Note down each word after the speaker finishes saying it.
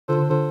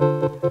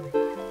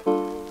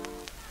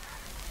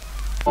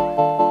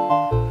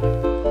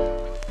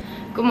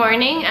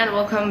morning and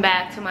welcome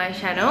back to my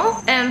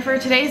channel. And for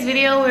today's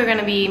video, we're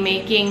gonna be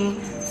making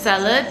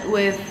salad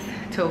with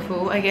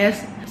tofu, I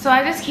guess. So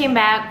I just came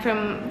back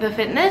from the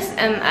fitness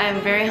and I'm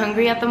very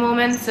hungry at the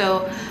moment,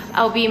 so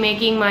I'll be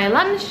making my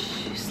lunch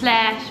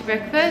slash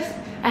breakfast.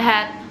 I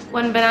had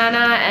one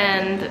banana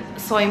and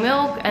soy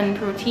milk and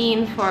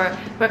protein for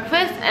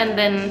breakfast, and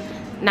then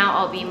now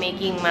I'll be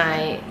making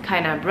my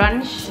kind of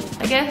brunch,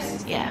 I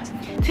guess. Yeah.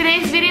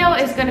 Today's video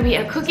is gonna be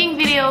a cooking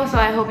video, so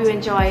I hope you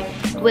enjoy.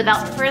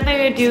 Without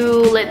further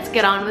ado, let's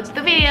get on with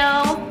the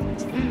video.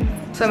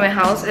 So my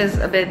house is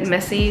a bit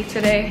messy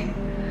today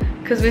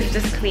because we've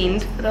just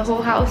cleaned the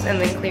whole house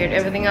and then cleared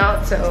everything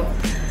out, so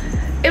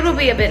it will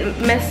be a bit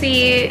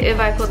messy.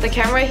 If I put the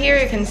camera here,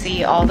 you can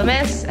see all the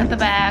mess at the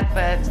back,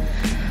 but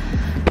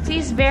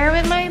please bear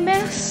with my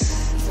mess.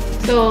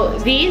 So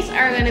these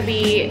are gonna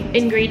be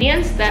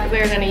ingredients that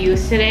we're gonna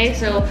use today.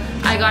 So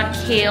I got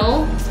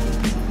kale.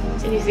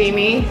 Can you see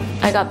me?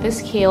 I got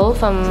this kale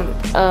from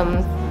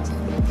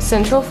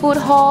Central Food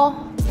Hall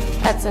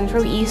at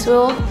Central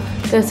Eastville.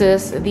 This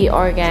is the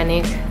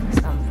organic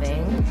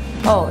something.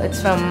 Oh,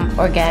 it's from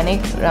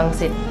Organic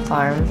Rangsit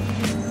Farm.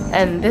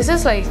 And this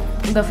is like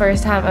the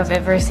first time I've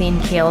ever seen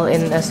kale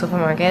in a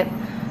supermarket.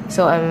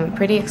 So I'm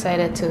pretty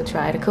excited to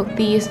try to cook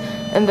these.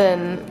 And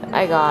then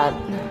I got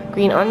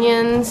green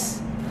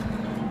onions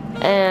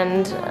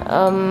and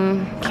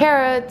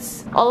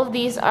carrots. All of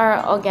these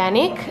are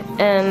organic,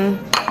 and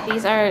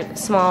these are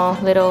small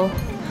little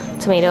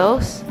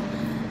tomatoes,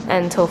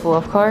 and tofu,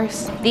 of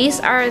course. These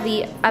are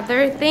the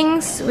other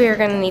things we're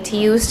gonna need to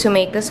use to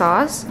make the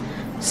sauce.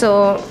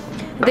 So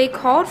they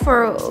called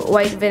for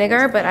white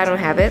vinegar, but I don't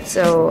have it,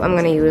 so I'm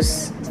gonna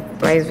use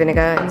rice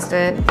vinegar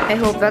instead. I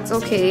hope that's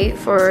okay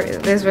for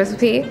this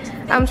recipe.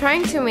 I'm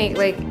trying to make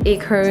like a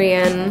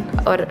Korean,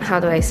 or how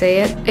do I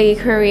say it? A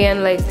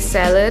Korean like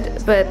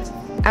salad, but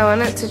I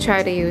wanted to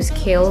try to use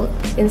kale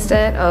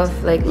instead of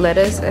like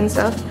lettuce and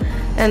stuff.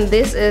 And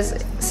this is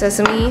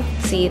sesame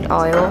seed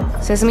oil,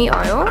 sesame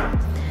oil.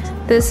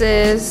 This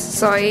is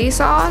soy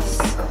sauce.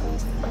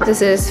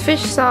 This is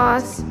fish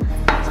sauce.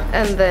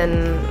 And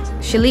then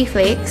chili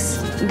flakes.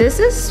 This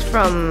is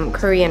from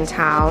Korean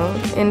town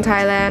in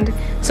Thailand.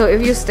 So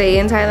if you stay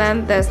in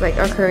Thailand, there's like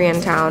a Korean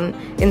town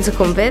in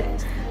Sukhumvit.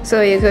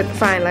 So you could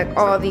find like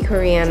all the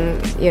Korean,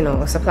 you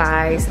know,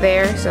 supplies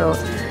there. So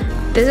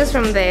this is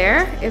from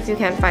there. If you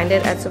can't find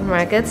it at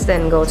supermarkets,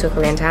 then go to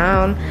Korean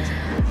town.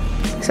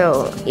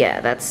 So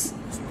yeah, that's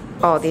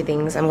all the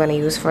things I'm gonna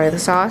use for the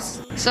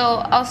sauce.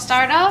 So I'll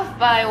start off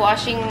by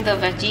washing the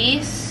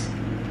veggies.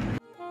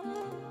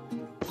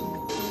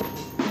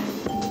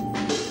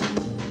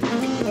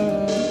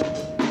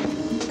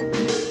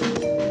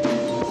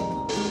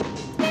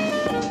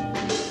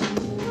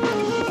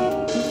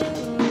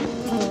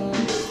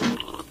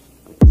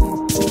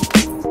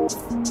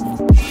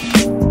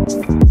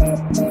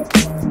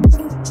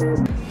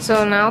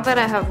 So now that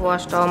I have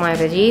washed all my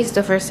veggies,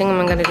 the first thing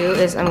I'm gonna do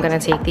is I'm gonna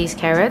take these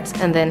carrots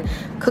and then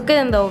cook it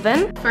in the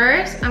oven.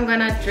 First, I'm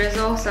gonna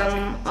drizzle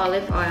some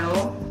olive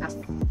oil.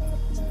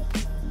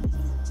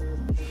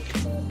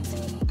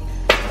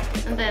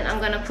 And then I'm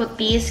gonna put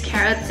these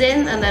carrots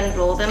in and then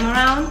roll them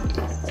around.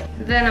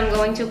 Then I'm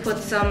going to put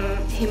some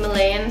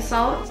Himalayan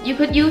salt. You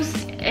could use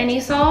any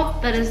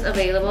salt that is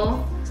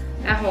available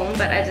at home,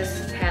 but I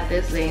just had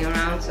this laying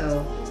around,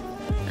 so.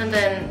 And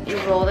then you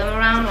roll them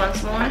around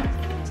once more.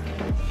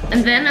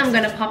 And then I'm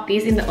gonna pop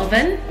these in the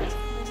oven.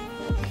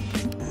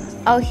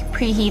 I'll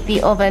preheat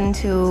the oven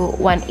to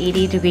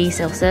 180 degrees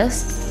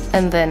Celsius,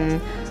 and then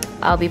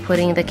I'll be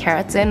putting the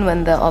carrots in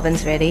when the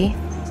oven's ready.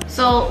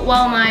 So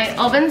while my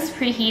oven's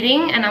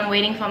preheating and I'm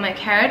waiting for my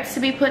carrots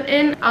to be put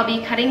in, I'll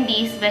be cutting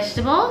these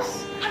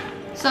vegetables.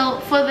 So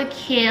for the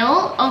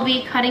kale, I'll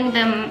be cutting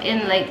them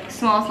in like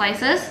small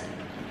slices,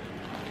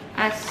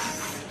 as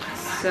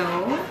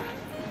so.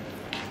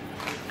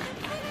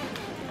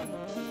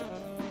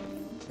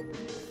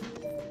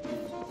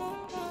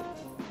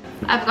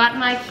 I've got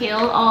my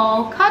kale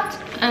all cut,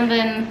 and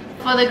then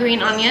for the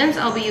green onions,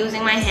 I'll be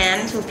using my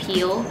hand to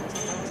peel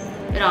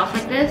it off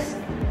like this.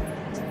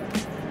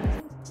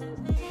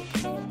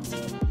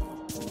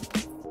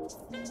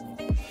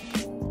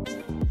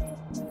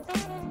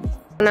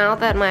 Now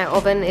that my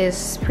oven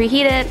is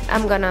preheated,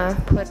 I'm gonna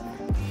put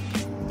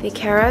the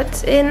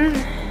carrots in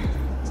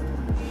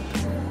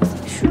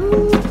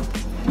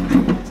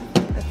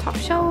the top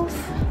shelf,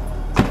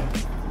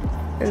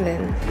 and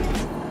then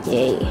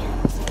yay.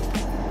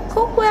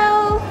 Cook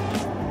well.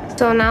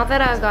 So now that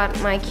I got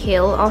my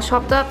kale all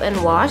chopped up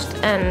and washed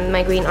and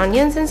my green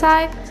onions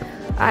inside,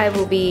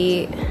 I'll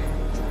be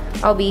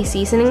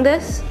seasoning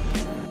this.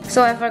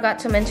 So I forgot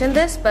to mention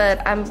this, but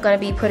I'm gonna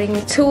be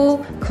putting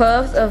 2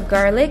 cloves of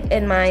garlic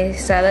in my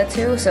salad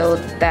too, so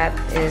that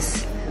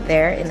is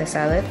there in the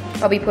salad.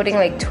 I'll be putting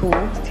like 2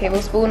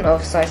 tablespoons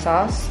of soy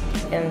sauce,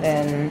 and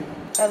then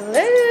a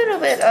little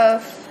bit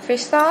of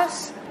fish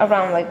sauce,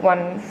 around like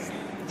 1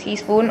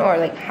 teaspoon or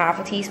like half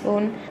a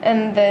teaspoon.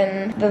 And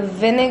then the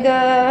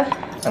vinegar,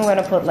 I'm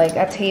gonna put like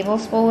a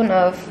tablespoon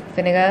of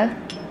vinegar.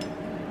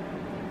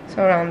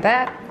 So around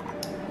that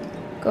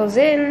goes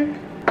in.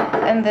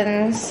 and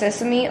then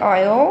sesame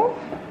oil.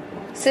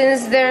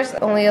 Since there's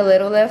only a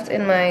little left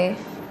in my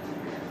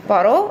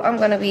bottle, I'm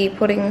gonna be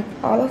putting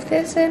all of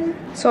this in.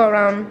 So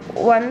around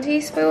 1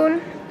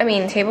 tablespoon.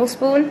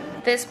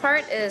 This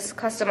part is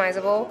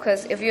customizable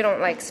because if you don't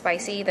like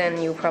spicy,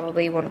 then you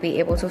probably won't be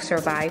able to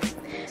survive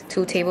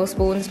 2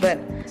 tablespoons, but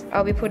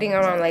I'll be putting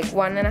around like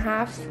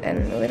 1.5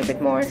 and a little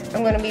bit more.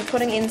 I'm gonna be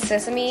putting in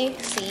sesame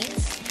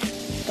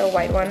seeds, the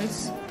white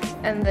ones,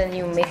 and then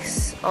you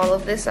mix all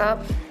of this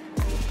up.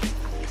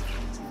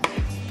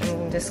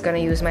 I'm just gonna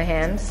use my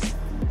hands.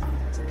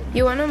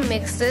 You wanna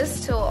mix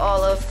this till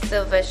all of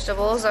the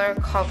vegetables are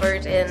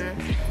covered in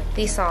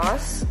the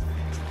sauce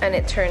and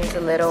it turns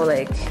a little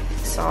like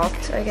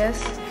soft, I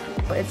guess.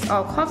 But it's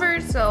all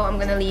covered, so I'm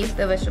gonna leave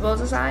the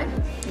vegetables aside.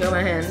 Got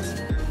my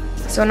hands.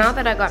 So now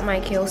that I got my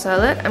kale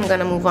salad, I'm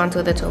gonna move on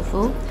to the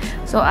tofu.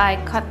 So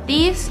I cut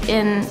these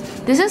in,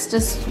 this is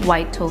just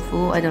white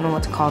tofu, I don't know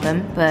what to call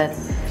them, but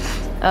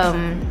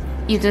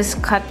you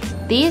just cut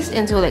these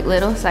into like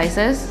little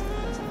slices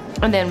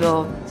and then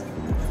we'll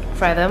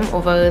fry them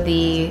over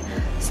the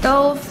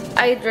stove.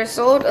 I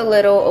drizzled a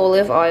little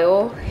olive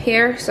oil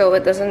here so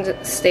it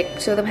doesn't stick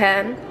to the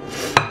pan.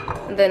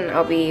 And then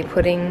I'll be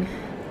putting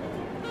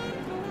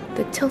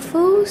the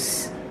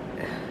tofus.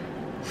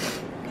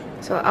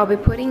 So I'll be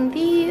putting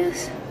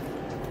these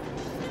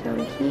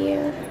down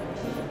here.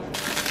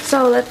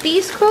 So let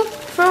these cook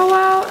for a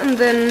while and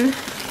then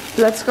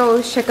let's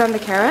go check on the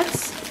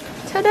carrots.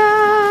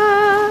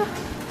 Ta-da!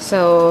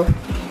 So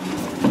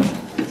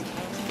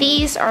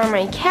these are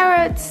my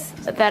carrots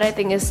that I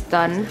think is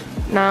done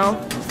now.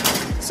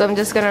 So I'm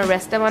just gonna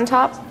rest them on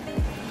top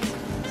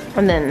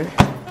and then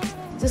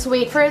just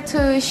wait for it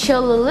to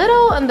chill a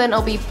little and then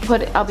I'll be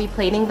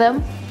plating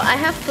them. I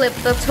have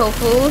flipped the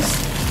tofus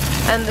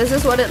and this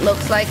is what it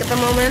looks like at the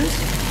moment.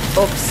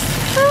 Oops.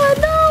 Oh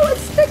no,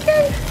 it's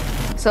sticking!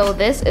 So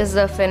this is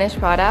the finished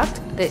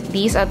product.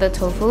 These are the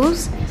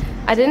tofus.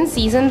 I didn't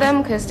season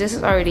them because this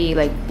is already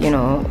like, you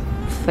know,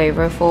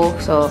 flavorful.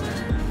 So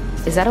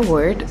is that a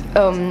word?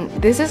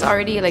 This is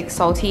already like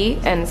salty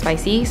and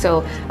spicy,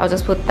 so I'll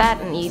just put that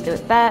and eat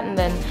with that. And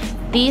then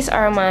these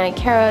are my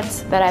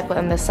carrots that I put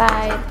on the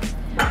side,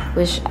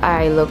 which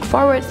I look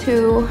forward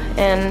to,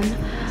 and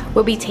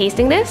we'll be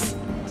tasting this.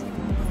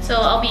 So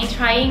I'll be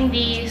trying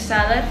the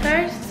salad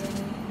first.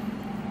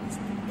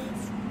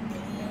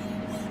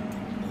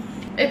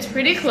 It's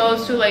pretty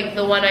close to like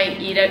the one I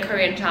eat at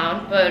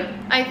Koreatown, but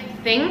I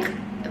think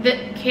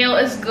that kale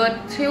is good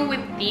too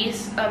with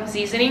these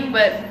seasoning,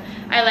 but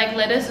I like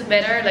lettuce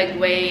better, like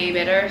way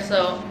better.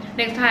 So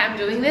next time I'm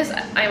doing this,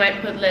 I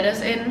might put lettuce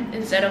in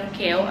instead of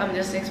kale. I'm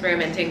just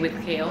experimenting with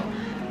kale.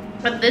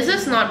 But this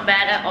is not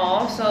bad at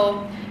all.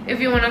 So if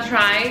you want to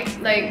try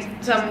like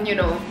some, you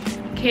know,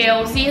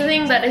 kale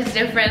seasoning that is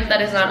different,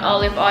 that is not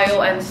olive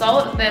oil and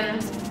salt, then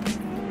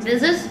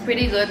this is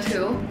pretty good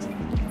too.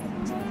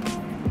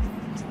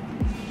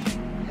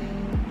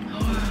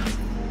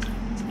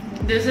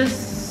 This is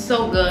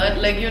so good.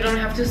 Like, you don't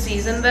have to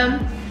season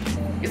them.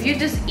 If you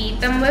just eat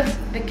them with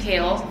the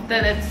kale,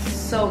 then it's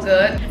so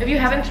good. If you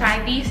haven't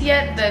tried these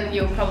yet, then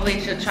you probably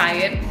should try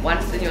it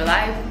once in your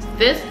life.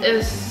 This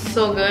is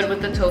so good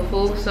with the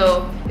tofu,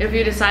 so if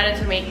you decided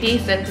to make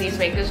these, then please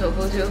make the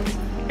tofu too.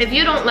 If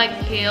you don't like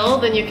kale,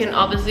 then you can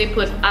obviously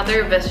put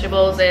other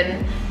vegetables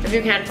in. If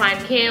you can't find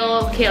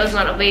kale, kale is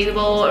not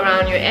available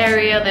around your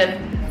area,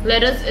 then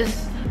lettuce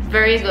is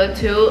very good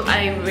too.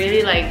 I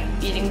really like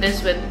eating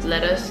this with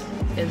lettuce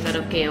instead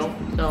of kale.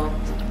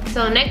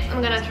 So next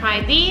I'm gonna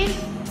try these.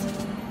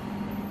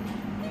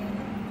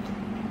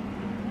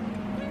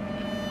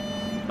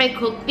 I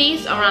cooked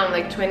these around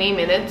like 20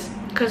 minutes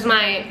because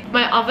my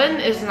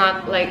oven is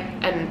not like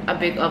a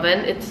big oven,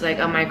 it's like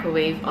a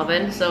microwave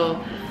oven,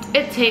 so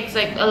it takes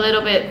like a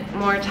little bit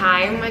more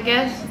time, I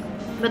guess.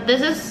 But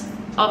this is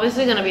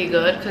obviously gonna be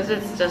good because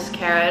it's just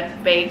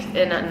carrot baked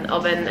in an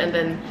oven and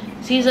then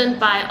seasoned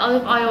by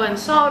olive oil and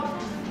salt,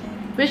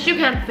 which you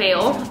can't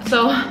fail.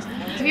 So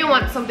if you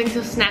want something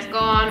to snack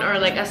on or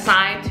like a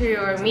side to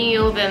your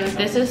meal, then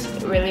this is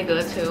really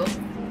good too.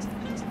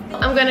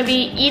 I'm gonna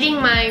be eating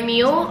my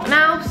meal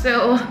now,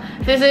 so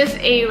this is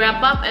a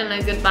wrap up and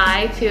a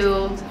goodbye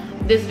to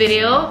this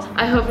video.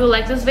 I hope you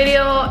like this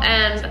video,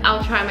 and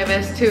I'll try my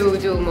best to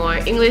do more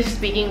English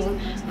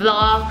speaking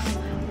vlogs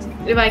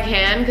if I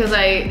can, because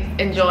I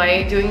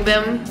enjoy doing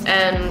them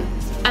and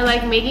I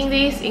like making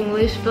these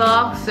English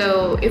vlogs.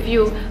 So if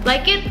you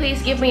like it,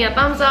 please give me a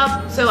thumbs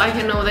up so I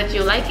can know that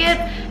you like it,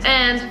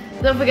 and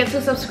don't forget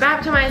to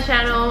subscribe to my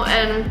channel.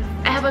 And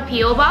I have a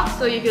PO box,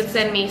 so you could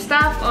send me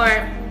stuff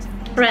or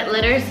write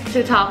letters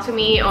to talk to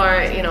me,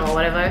 or you know,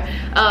 whatever.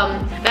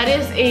 That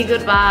is a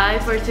goodbye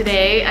for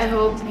today. I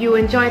hope you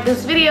enjoyed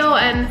this video,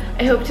 and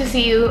I hope to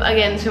see you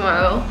again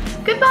tomorrow.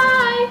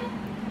 Goodbye!